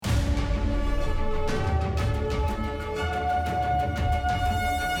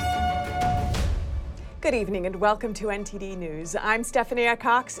Good evening and welcome to NTD News. I'm Stephanie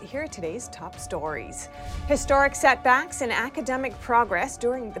Cox. Here are today's top stories. Historic setbacks in academic progress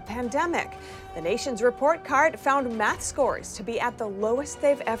during the pandemic. The nation's report card found math scores to be at the lowest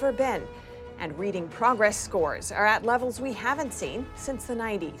they've ever been. And reading progress scores are at levels we haven't seen since the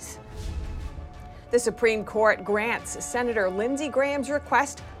 90s. The Supreme Court grants Senator Lindsey Graham's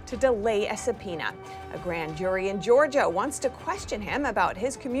request to delay a subpoena. A grand jury in Georgia wants to question him about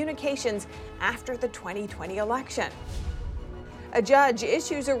his communications after the 2020 election. A judge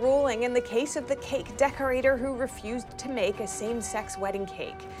issues a ruling in the case of the cake decorator who refused to make a same-sex wedding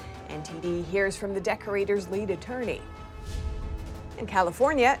cake. NTD hears from the decorator's lead attorney. In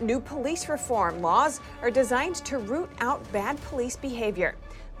California, new police reform laws are designed to root out bad police behavior.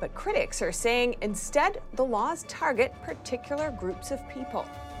 But critics are saying instead the laws target particular groups of people.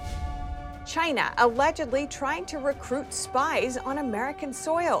 China allegedly trying to recruit spies on American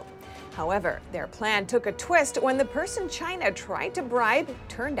soil. However, their plan took a twist when the person China tried to bribe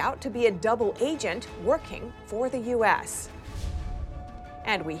turned out to be a double agent working for the U.S.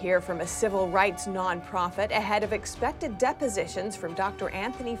 And we hear from a civil rights nonprofit ahead of expected depositions from Dr.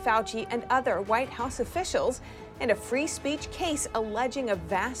 Anthony Fauci and other White House officials in a free speech case alleging a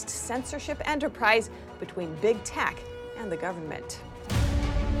vast censorship enterprise between big tech and the government.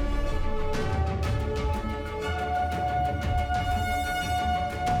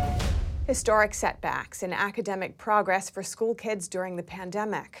 Historic setbacks in academic progress for school kids during the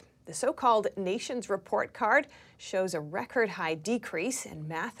pandemic. The so-called Nation's Report Card shows a record-high decrease in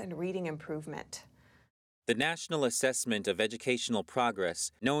math and reading improvement. The National Assessment of Educational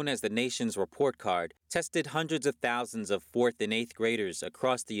Progress, known as the Nation's Report Card, tested hundreds of thousands of 4th and 8th graders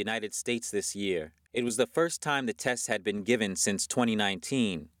across the United States this year. It was the first time the test had been given since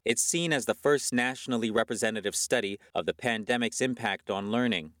 2019. It's seen as the first nationally representative study of the pandemic's impact on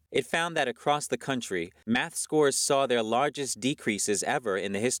learning. It found that across the country, math scores saw their largest decreases ever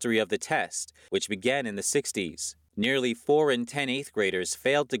in the history of the test, which began in the 60s. Nearly 4 in 10 8th graders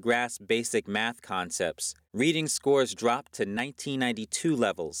failed to grasp basic math concepts. Reading scores dropped to 1992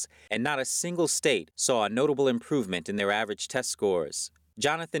 levels, and not a single state saw a notable improvement in their average test scores.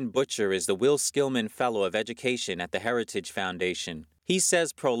 Jonathan Butcher is the Will Skillman Fellow of Education at the Heritage Foundation. He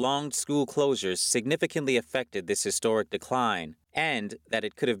says prolonged school closures significantly affected this historic decline, and that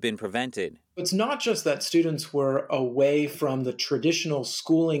it could have been prevented. It's not just that students were away from the traditional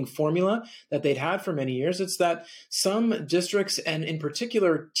schooling formula that they'd had for many years. It's that some districts, and in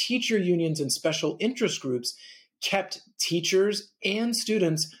particular teacher unions and special interest groups, kept teachers and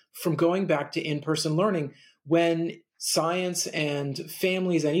students from going back to in-person learning when science and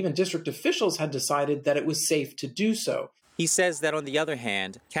families and even district officials had decided that it was safe to do so. He says that on the other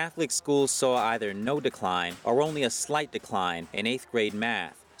hand, Catholic schools saw either no decline or only a slight decline in 8th grade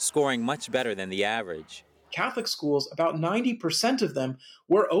math, scoring much better than the average. Catholic schools, about 90% of them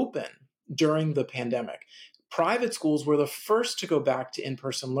were open during the pandemic. Private schools were the first to go back to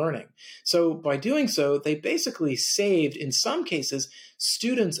in-person learning. So by doing so, they basically saved, in some cases,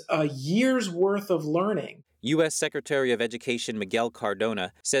 students a year's worth of learning. U.S. Secretary of Education Miguel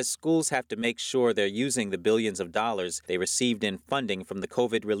Cardona says schools have to make sure they're using the billions of dollars they received in funding from the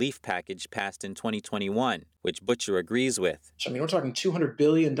COVID relief package passed in 2021, which Butcher agrees with. I mean, we're talking $200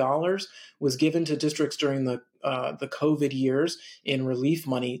 billion was given to districts during the COVID years in relief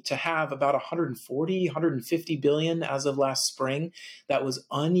money to have about 150 billion as of last spring that was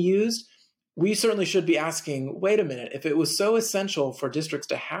unused. We certainly should be asking, wait a minute, if it was so essential for districts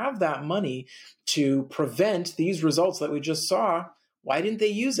to have that money to prevent these results that we just saw, why didn't they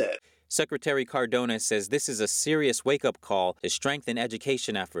use it? Secretary Cardona says this is a serious wake-up call to strengthen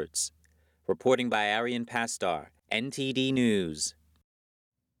education efforts. Reporting by Arian Pastar, NTD News.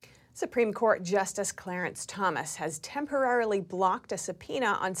 Supreme Court Justice Clarence Thomas has temporarily blocked a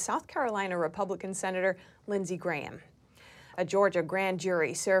subpoena on South Carolina Republican Senator Lindsey Graham. A Georgia grand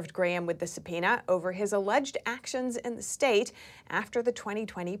jury served Graham with the subpoena over his alleged actions in the state after the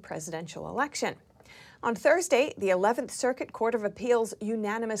 2020 presidential election. On Thursday, the 11th Circuit Court of Appeals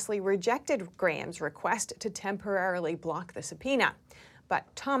unanimously rejected Graham's request to temporarily block the subpoena. But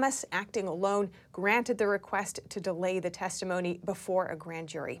Thomas, acting alone, granted the request to delay the testimony before a grand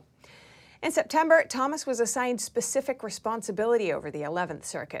jury. In September, Thomas was assigned specific responsibility over the 11th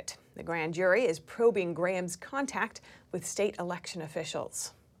Circuit. The grand jury is probing Graham's contact with state election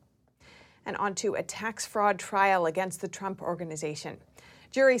officials. And on to a tax fraud trial against the Trump Organization.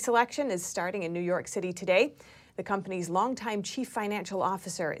 Jury selection is starting in New York City today. The company's longtime chief financial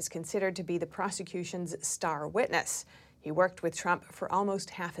officer is considered to be the prosecution's star witness. He worked with Trump for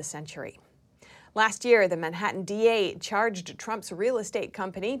almost half a century. Last year, the Manhattan DA charged Trump's real estate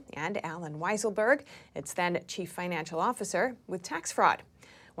company and Alan Weisselberg, its then chief financial officer, with tax fraud.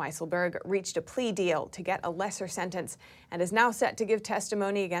 Weisselberg reached a plea deal to get a lesser sentence and is now set to give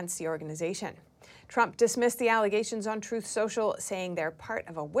testimony against the organization. Trump dismissed the allegations on Truth Social, saying they're part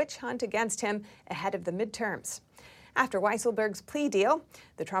of a witch hunt against him ahead of the midterms. After Weisselberg's plea deal,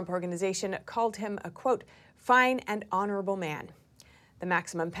 the Trump organization called him a, quote, fine and honorable man. The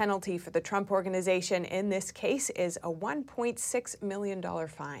maximum penalty for the Trump organization in this case is a $1.6 million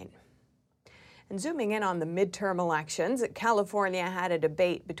fine. And zooming in on the midterm elections, California had a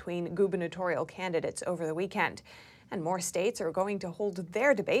debate between gubernatorial candidates over the weekend, and more states are going to hold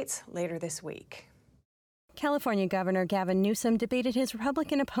their debates later this week. California Governor Gavin Newsom debated his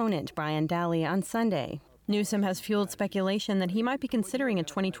Republican opponent, Brian Daly, on Sunday. Newsom has fueled speculation that he might be considering a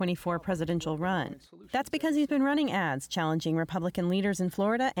 2024 presidential run. That's because he's been running ads challenging Republican leaders in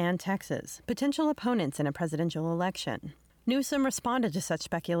Florida and Texas, potential opponents in a presidential election. Newsom responded to such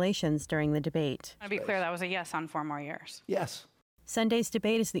speculations during the debate. I'll be clear, that was a yes on 4 more years. Yes. Sunday's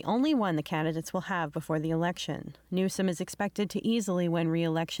debate is the only one the candidates will have before the election. Newsom is expected to easily win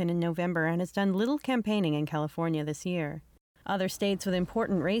re-election in November and has done little campaigning in California this year. Other states with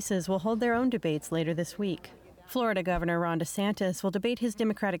important races will hold their own debates later this week. Florida Governor Ron DeSantis will debate his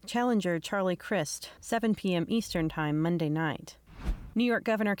Democratic challenger, Charlie Crist, 7 p.m. Eastern Time Monday night. New York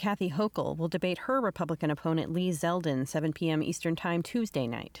Governor Kathy Hochul will debate her Republican opponent Lee Zeldin, 7 p.m. Eastern Time Tuesday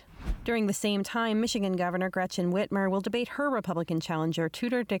night. During the same time, Michigan Governor Gretchen Whitmer will debate her Republican challenger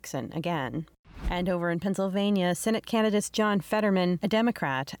Tudor Dixon again. And over in Pennsylvania, Senate candidates John Fetterman, a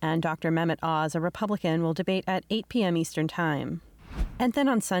Democrat, and Dr. Mehmet Oz, a Republican, will debate at 8 p.m. Eastern Time. And then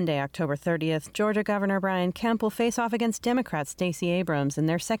on Sunday, October 30th, Georgia Governor Brian Kemp will face off against Democrat Stacey Abrams in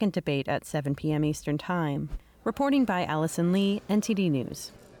their second debate at 7 p.m. Eastern Time. Reporting by Allison Lee, NTD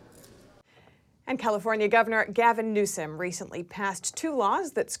News. And California Governor Gavin Newsom recently passed 2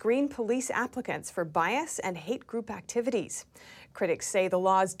 laws that screen police applicants for bias and hate group activities. Critics say the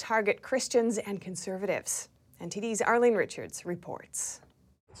laws target Christians and conservatives. NTD's Arlene Richards reports.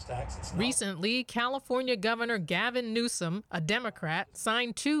 Recently, California Governor Gavin Newsom, a Democrat,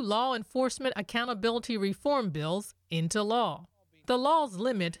 signed 2 law enforcement accountability reform bills into law. The laws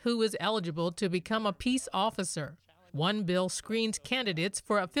limit who is eligible to become a peace officer. One bill screens candidates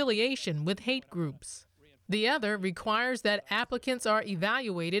for affiliation with hate groups. The other requires that applicants are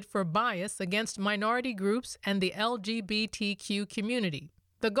evaluated for bias against minority groups and the LGBTQ community.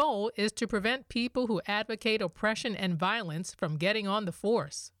 The goal is to prevent people who advocate oppression and violence from getting on the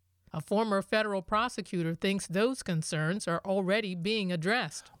force. A former federal prosecutor thinks those concerns are already being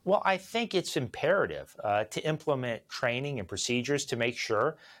addressed. Well, I think it's imperative to implement training and procedures to make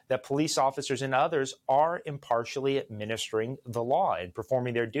sure that police officers and others are impartially administering the law and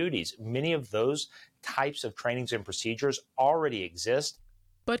performing their duties. Many of those types of trainings and procedures already exist.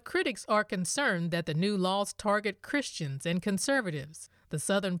 But critics are concerned that the new laws target Christians and conservatives. The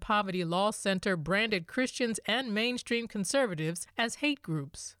Southern Poverty Law Center branded Christians and mainstream conservatives as hate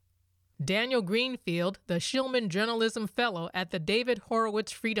groups. Daniel Greenfield, the Shillman Journalism Fellow at the David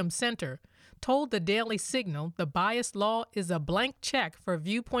Horowitz Freedom Center, told the Daily Signal the bias law is a blank check for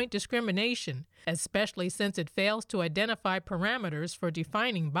viewpoint discrimination, especially since it fails to identify parameters for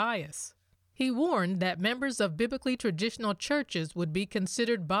defining bias. He warned that members of biblically traditional churches would be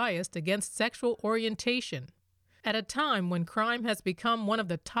considered biased against sexual orientation. At a time when crime has become one of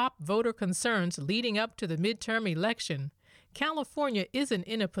the top voter concerns leading up to the midterm election, California isn't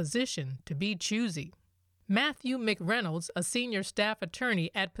in a position to be choosy. Matthew McReynolds, a senior staff attorney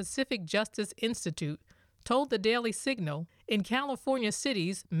at Pacific Justice Institute, told the Daily Signal, in California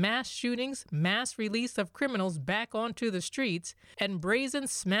cities, mass shootings, mass release of criminals back onto the streets, and brazen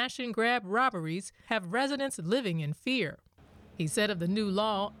smash-and-grab robberies have residents living in fear. He said of the new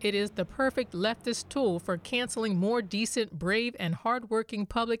law, it is the perfect leftist tool for canceling more decent, brave, and hardworking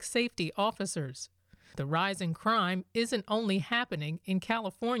public safety officers. The rise in crime isn't only happening in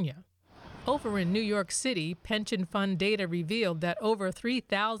California. Over in New York City, pension fund data revealed that over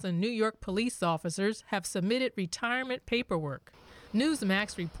 3,000 New York police officers have submitted retirement paperwork.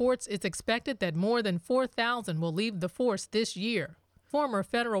 Newsmax reports it's expected that more than 4,000 will leave the force this year. Former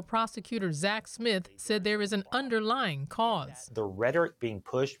federal prosecutor Zach Smith said there is an underlying cause. The rhetoric being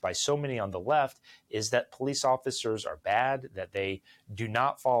pushed by so many on the left is that police officers are bad, that they do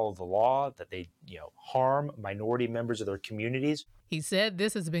not follow the law, that they harm minority members of their communities. He said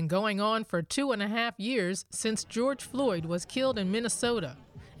this has been going on for 2.5 years since George Floyd was killed in Minnesota.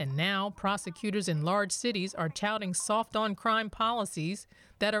 And now prosecutors in large cities are touting soft-on-crime policies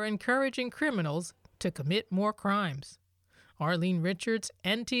that are encouraging criminals to commit more crimes. Arlene Richards,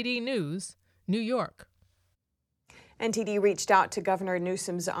 NTD News, New York. NTD reached out to Governor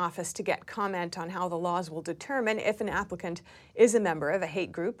Newsom's office to get comment on how the laws will determine if an applicant is a member of a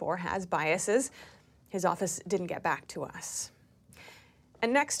hate group or has biases. His office didn't get back to us.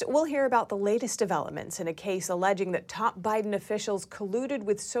 And next, we'll hear about the latest developments in a case alleging that top Biden officials colluded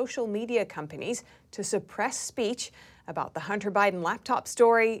with social media companies to suppress speech about the Hunter Biden laptop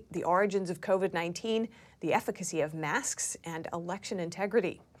story, the origins of COVID-19, the efficacy of masks, and election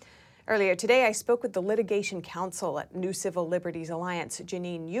integrity. Earlier today, I spoke with the litigation counsel at New Civil Liberties Alliance,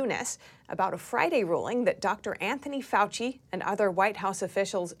 Jeanine Younes, about a Friday ruling that Dr. Anthony Fauci and other White House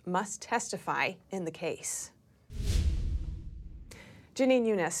officials must testify in the case. Jeanine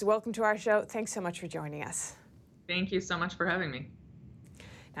Younes, welcome to our show. Thanks so much for joining us. Thank you so much for having me.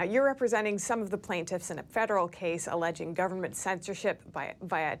 Now, you're representing some of the plaintiffs in a federal case alleging government censorship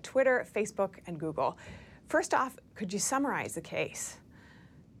via Twitter, Facebook, and Google. First off, could you summarize the case?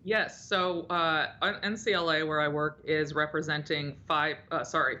 Yes. So NCLA, where I work, is representing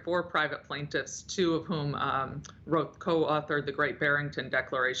four private plaintiffs, two of whom co-authored the Great Barrington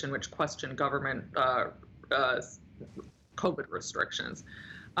Declaration, which questioned government COVID restrictions.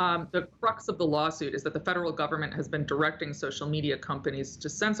 The crux of the lawsuit is that the federal government has been directing social media companies to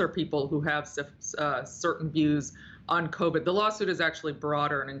censor people who have certain views on COVID. The lawsuit is actually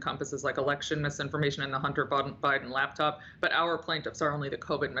broader and encompasses like election misinformation in the Hunter Biden laptop, but our plaintiffs are only the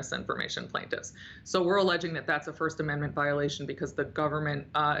COVID misinformation plaintiffs. So we're alleging that that's a First Amendment violation because the government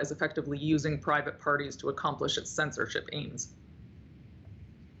is effectively using private parties to accomplish its censorship aims.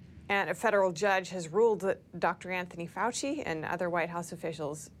 And a federal judge has ruled that Dr. Anthony Fauci and other White House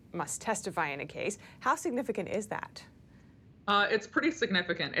officials must testify in a case. How significant is that? It's pretty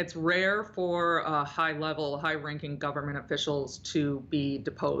significant. It's rare for high-level, high-ranking government officials to be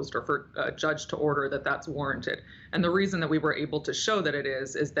deposed or for a judge to order that that's warranted. And the reason that we were able to show that it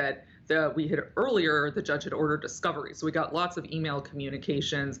is that the judge had ordered discovery. So we got lots of email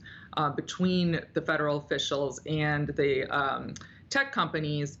communications between the federal officials and the tech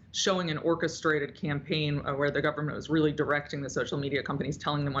companies showing an orchestrated campaign where the government was really directing the social media companies,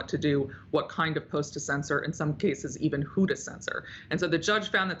 telling them what to do, what kind of posts to censor, in some cases even who to censor. And so the judge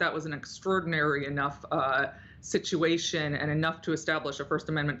found that that was an extraordinary enough situation and enough to establish a First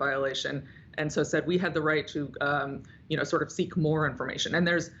Amendment violation, and so said we had the right to sort of seek more information. And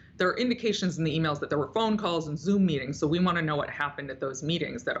there are indications in the emails that there were phone calls and Zoom meetings, so we want to know what happened at those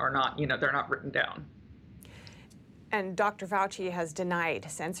meetings that are not, they're not written down. And Dr. Fauci has denied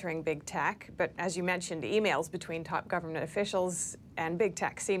censoring big tech, but as you mentioned, emails between top government officials and big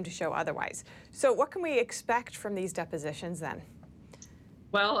tech seem to show otherwise. So what can we expect from these depositions then?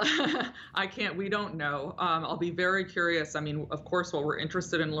 Well, we don't know. I'll be very curious. I mean, of course, what we're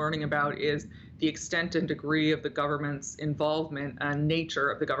interested in learning about is the extent and degree of the government's involvement and nature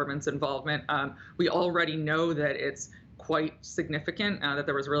of the government's involvement. We already know that it's quite significant, that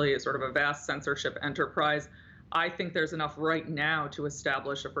there was really a sort of a vast censorship enterprise. I think there's enough right now to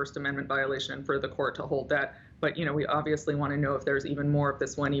establish a First Amendment violation and for the court to hold that. But, we obviously want to know if there's even more, if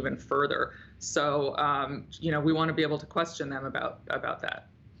this went even further. So, we want to be able to question them about that.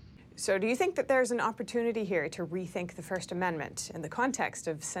 So do you think that there's an opportunity here to rethink the First Amendment in the context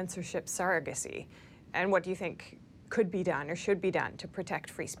of censorship surrogacy? And what do you think could be done or should be done to protect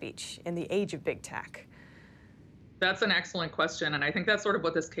free speech in the age of big tech? That's an excellent question, and I think that's sort of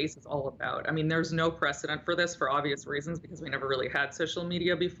what this case is all about. I mean, there's no precedent for this for obvious reasons because we never really had social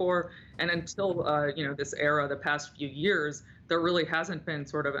media before, and until this era, the past few years, there really hasn't been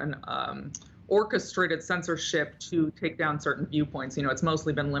sort of an orchestrated censorship to take down certain viewpoints. It's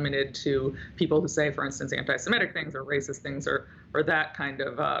mostly been limited to people who say, for instance, anti-Semitic things or racist things or that kind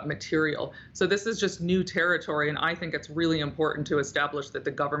of material. So this is just new territory, and I think it's really important to establish that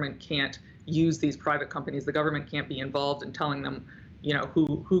the government can't use these private companies. The government can't be involved in telling them,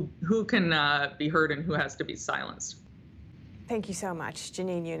 who can be heard and who has to be silenced. Thank you so much,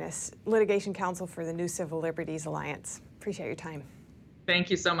 Jeanine Younes, litigation counsel for the New Civil Liberties Alliance. Appreciate your time.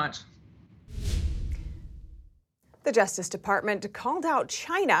 Thank you so much. The Justice Department called out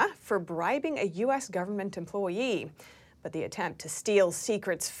China for bribing a U.S. government employee. But the attempt to steal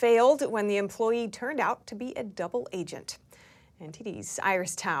secrets failed when the employee turned out to be a double agent. NTD's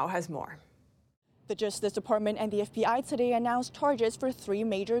Iris Tao has more. The Justice Department and the FBI today announced charges for 3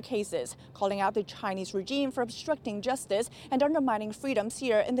 major cases, calling out the Chinese regime for obstructing justice and undermining freedoms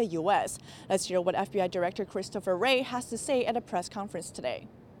here in the U.S. Let's hear what FBI Director Christopher Wray has to say at a press conference today.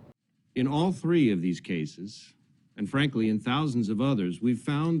 In all 3 of these cases, and frankly in thousands of others, we've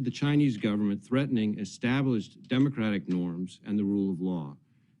found the Chinese government threatening established democratic norms and the rule of law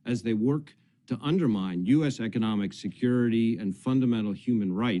as they work to undermine U.S. economic security and fundamental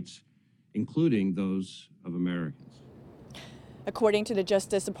human rights including those of Americans. According to the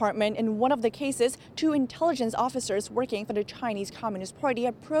Justice Department, in one of the cases, 2 intelligence officers working for the Chinese Communist Party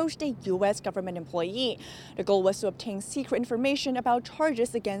approached a U.S. government employee. The goal was to obtain secret information about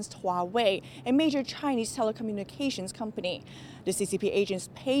charges against Huawei, a major Chinese telecommunications company. The CCP agents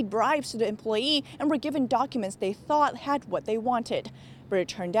paid bribes to the employee and were given documents they thought had what they wanted. But it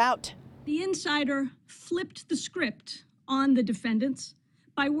turned out the insider flipped the script on the defendants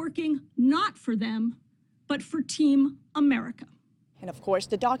by working not for them, but for Team America. And of course,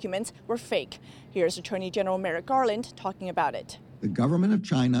 the documents were fake. Here's Attorney General Merrick Garland talking about it. The government of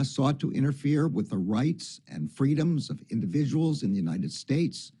China sought to interfere with the rights and freedoms of individuals in the United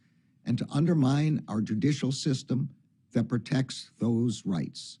States and to undermine our judicial system that protects those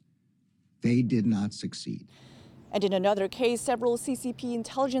rights. They did not succeed. And in another case, several CCP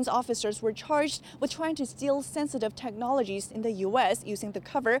intelligence officers were charged with trying to steal sensitive technologies in the U.S. using the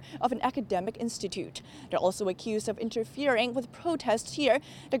cover of an academic institute. They're also accused of interfering with protests here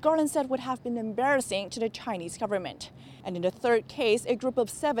that Garland said would have been embarrassing to the Chinese government. And in the third case, a group of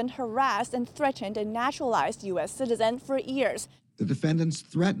 7 harassed and threatened a naturalized U.S. citizen for years. The defendants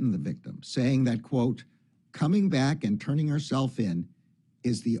threatened the victim, saying that, quote, coming back and turning herself in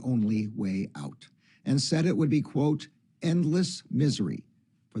is the only way out, and said it would be, quote, endless misery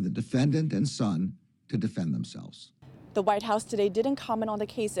for the defendant and son to defend themselves. The White House today didn't comment on the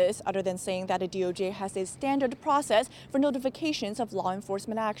cases, other than saying that the DOJ has a standard process for notifications of law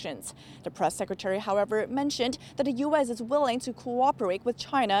enforcement actions. The press secretary, however, mentioned that the U.S. is willing to cooperate with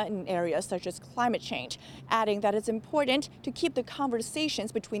China in areas such as climate change, adding that it's important to keep the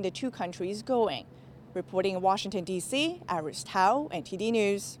conversations between the 2 countries going. Reporting in Washington, D.C., Iris Tao, NTD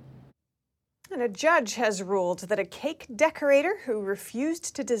News. And a judge has ruled that a cake decorator who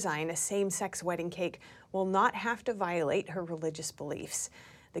refused to design a same-sex wedding cake will not have to violate her religious beliefs.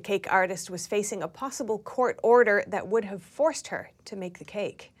 The cake artist was facing a possible court order that would have forced her to make the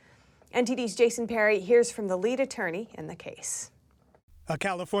cake. NTD's Jason Perry hears from the lead attorney in the case. A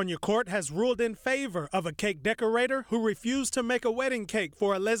California court has ruled in favor of a cake decorator who refused to make a wedding cake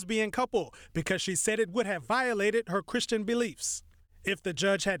for a lesbian couple because she said it would have violated her Christian beliefs. If the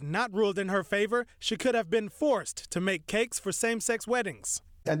judge had not ruled in her favor, she could have been forced to make cakes for same-sex weddings.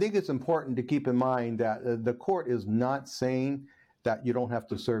 I think it's important to keep in mind that the court is not saying that you don't have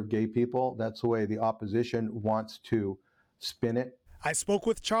to serve gay people. That's the way the opposition wants to spin it. I spoke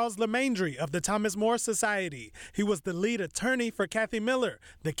with Charles Lemandry of the Thomas More Society. He was the lead attorney for Kathy Miller,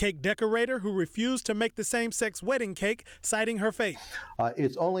 the cake decorator who refused to make the same-sex wedding cake, citing her faith.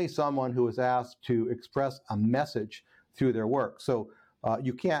 It's only someone who is asked to express a message through their work. So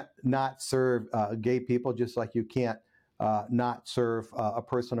you can't not serve gay people, just like you can't not serve a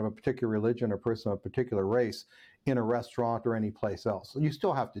person of a particular religion or person of a particular race in a restaurant or any place else. You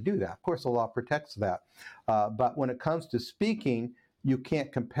still have to do that. Of course, the law protects that. But when it comes to speaking, you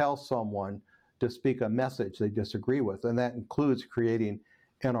can't compel someone to speak a message they disagree with, and that includes creating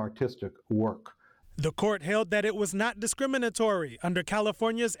an artistic work. The court held that it was not discriminatory under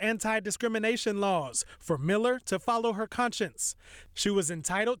California's anti-discrimination laws for Miller to follow her conscience. She was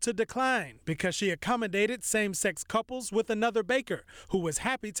entitled to decline because she accommodated same-sex couples with another baker who was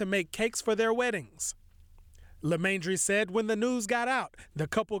happy to make cakes for their weddings. Lemandry said when the news got out, the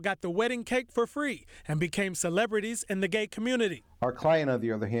couple got the wedding cake for free and became celebrities in the gay community. Our client, on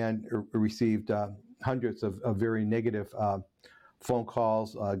the other hand, received hundreds of very negative phone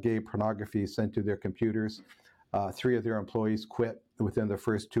calls, gay pornography sent to their computers. 3 of their employees quit within the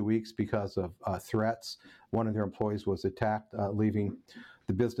first 2 weeks because of threats. One of their employees was attacked, leaving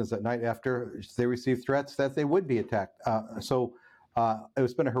the business at night after they received threats that they would be attacked. So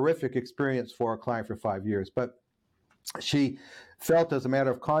it's been a horrific experience for our client for 5 years. But she felt, as a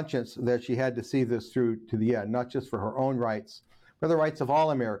matter of conscience, that she had to see this through to the end, not just for her own rights, but the rights of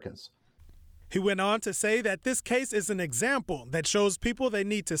all Americans. He went on to say that this case is an example that shows people they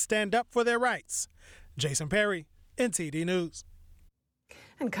need to stand up for their rights. Jason Perry, NTD News.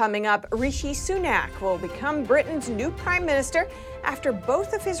 And coming up, Rishi Sunak will become Britain's new prime minister after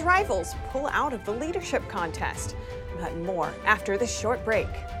both of his rivals pull out of the leadership contest. But more after this short break.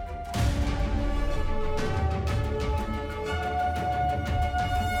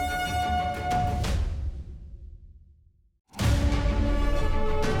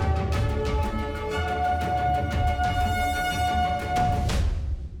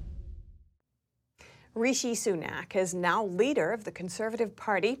 Rishi Sunak is now leader of the Conservative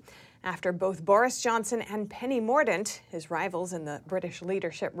Party after both Boris Johnson and Penny Mordaunt, his rivals in the British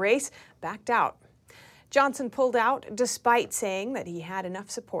leadership race, backed out. Johnson pulled out despite saying that he had enough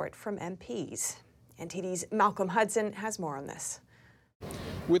support from MPs. NTD's Malcolm Hudson has more on this.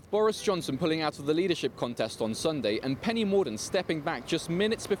 With Boris Johnson pulling out of the leadership contest on Sunday and Penny Mordaunt stepping back just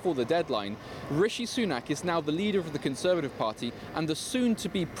minutes before the deadline, Rishi Sunak is now the leader of the Conservative Party and the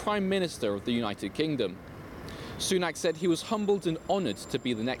soon-to-be Prime Minister of the United Kingdom. Sunak said he was humbled and honoured to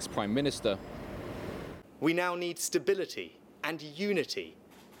be the next Prime Minister. We now need stability and unity,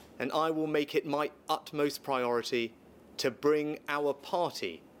 and I will make it my utmost priority to bring our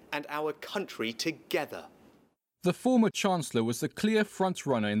party and our country together. The former Chancellor was the clear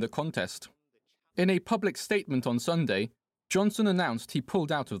front-runner in the contest. In a public statement on Sunday, Johnson announced he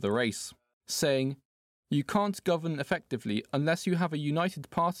pulled out of the race, saying, "You can't govern effectively unless you have a united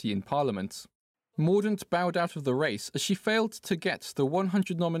party in Parliament." Mordaunt bowed out of the race as she failed to get the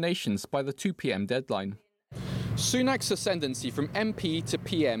 100 nominations by the 2 p.m. deadline. Sunak's ascendancy from MP to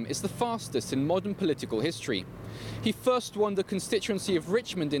PM is the fastest in modern political history. He first won the constituency of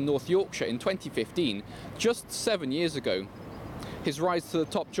Richmond in North Yorkshire in 2015, just 7 years ago. His rise to the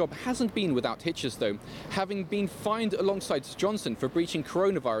top job hasn't been without hitches though, having been fined alongside Johnson for breaching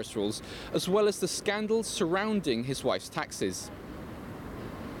coronavirus rules, as well as the scandals surrounding his wife's taxes.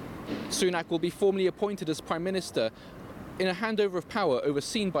 Sunak will be formally appointed as Prime Minister in a handover of power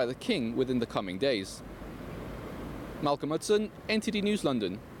overseen by the King within the coming days. Malcolm Hudson, NTD News,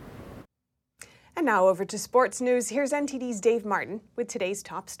 London. And now over to sports news. Here's NTD's Dave Martin with today's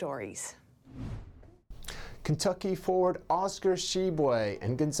top stories. Kentucky forward Oscar Tshiebwe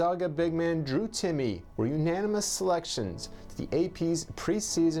and Gonzaga big man Drew Timme were unanimous selections to the AP's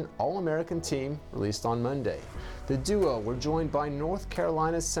preseason All-American team released on Monday. The duo were joined by North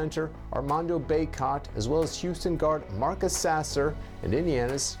Carolina center Armando Bacot, as well as Houston guard Marcus Sasser and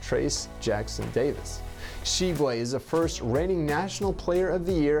Indiana's Trace Jackson Davis. Tshiebwe is the first reigning National Player of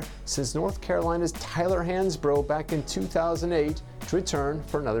the Year since North Carolina's Tyler Hansbrough back in 2008 to return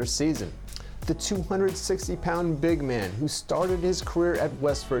for another season. The 260-pound big man, who started his career at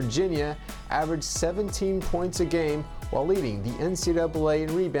West Virginia, averaged 17 points a game while leading the NCAA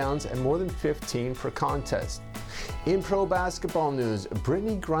in rebounds at more than 15 per contest. In pro basketball news,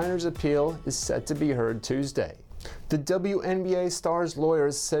 Brittany Griner's appeal is set to be heard Tuesday. The WNBA star's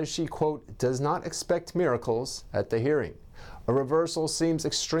lawyers says she, quote, does not expect miracles at the hearing. A reversal seems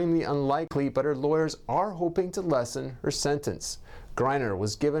extremely unlikely, but her lawyers are hoping to lessen her sentence. Griner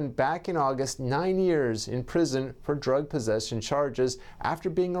was given back in August 9 years in prison for drug possession charges after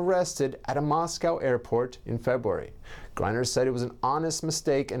being arrested at a Moscow airport in February. Griner said it was an honest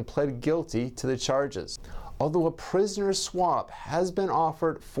mistake and pled guilty to the charges. Although a prisoner swap has been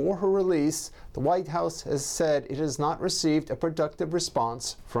offered for her release, the White House has said it has not received a productive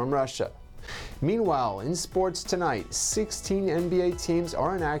response from Russia. Meanwhile, in sports tonight, 16 NBA teams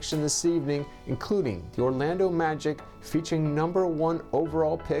are in action this evening, including the Orlando Magic, featuring #1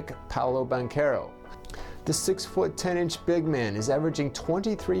 overall pick Paolo Banchero. The 6'10" big man is averaging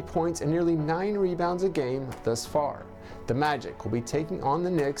 23 points and nearly 9 rebounds a game thus far. The Magic will be taking on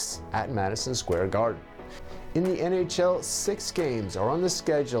the Knicks at Madison Square Garden. In the NHL, 6 games are on the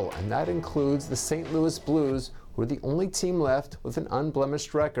schedule, and that includes the St. Louis Blues, who are the only team left with an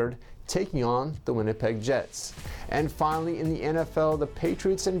unblemished record, taking on the Winnipeg Jets. And finally, in the NFL, the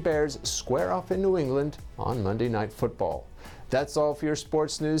Patriots and Bears square off in New England on Monday Night Football. That's all for your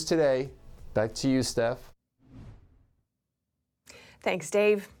sports news today. Back to you, Steph. Thanks,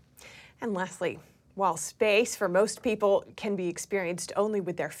 Dave. And Leslie, while space for most people can be experienced only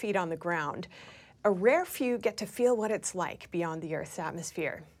with their feet on the ground, a rare few get to feel what it's like beyond the Earth's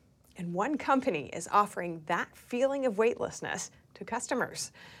atmosphere. And one company is offering that feeling of weightlessness to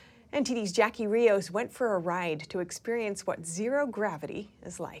customers. NTD's Jackie Rios went for a ride to experience what zero gravity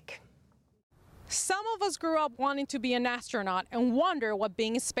is like. Some of us grew up wanting to be an astronaut and wonder what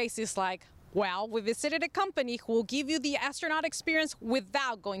being in space is like. Well, we visited a company who will give you the astronaut experience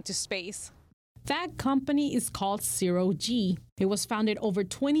without going to space. That company is called Zero G. It was founded over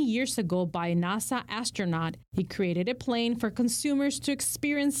 20 years ago by a NASA astronaut. He created a plane for consumers to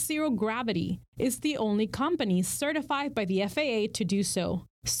experience zero gravity. It's the only company certified by the FAA to do so.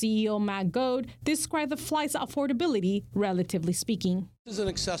 CEO Matt Goad described the flight's affordability, relatively speaking. This is an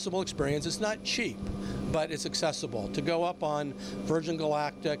accessible experience. It's not cheap, but it's accessible. To go up on Virgin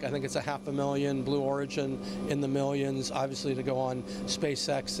Galactic, I think it's $500,000, Blue Origin in the millions, obviously to go on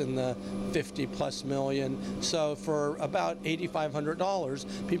SpaceX in the 50+ million. So for about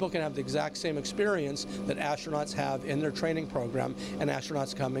 $8,500, people can have the exact same experience that astronauts have in their training program, and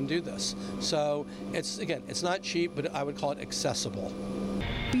astronauts come and do this. So it's not cheap, but I would call it accessible.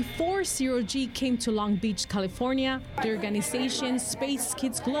 Before Zero G came to Long Beach, California, the organization Space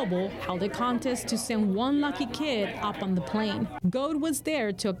Kids Global held a contest to send one lucky kid up on the plane. Goad was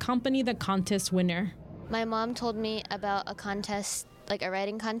there to accompany the contest winner. My mom told me about a contest like a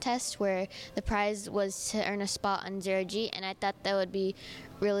writing contest where the prize was to earn a spot on Zero G, and I thought that would be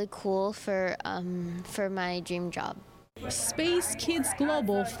really cool for my dream job. Space Kids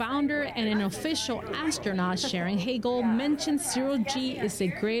Global founder and an official astronaut, Sharon Hagel, mentioned Zero G is a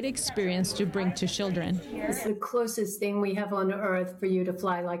great experience to bring to children. It's the closest thing we have on Earth for you to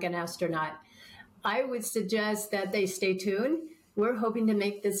fly like an astronaut. I would suggest that they stay tuned. We're hoping to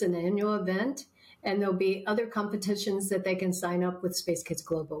make this an annual event, and there'll be other competitions that they can sign up with Space Kids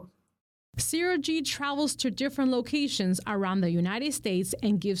Global. Zero G travels to different locations around the United States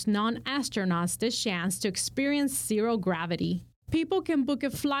and gives non-astronauts the chance to experience zero gravity. People can book a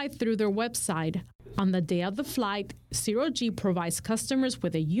flight through their website. On the day of the flight, Zero G provides customers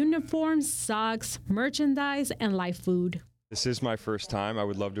with a uniform, socks, merchandise, and live food. This is my first time. I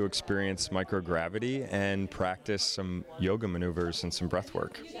would love to experience microgravity and practice some yoga maneuvers and some breath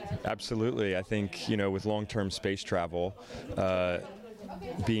work. Absolutely. I think, with long-term space travel,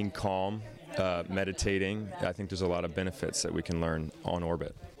 being calm, meditating, I think there's a lot of benefits that we can learn on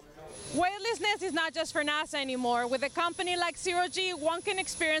orbit. Weightlessness is not just for NASA anymore. With a company like Zero G, one can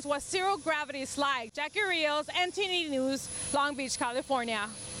experience what zero gravity is like. Jackie Rios, NTD News, Long Beach, California.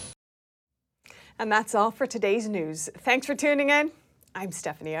 And that's all for today's news. Thanks for tuning in. I'm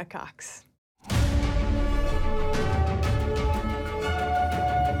Stephanie Cox.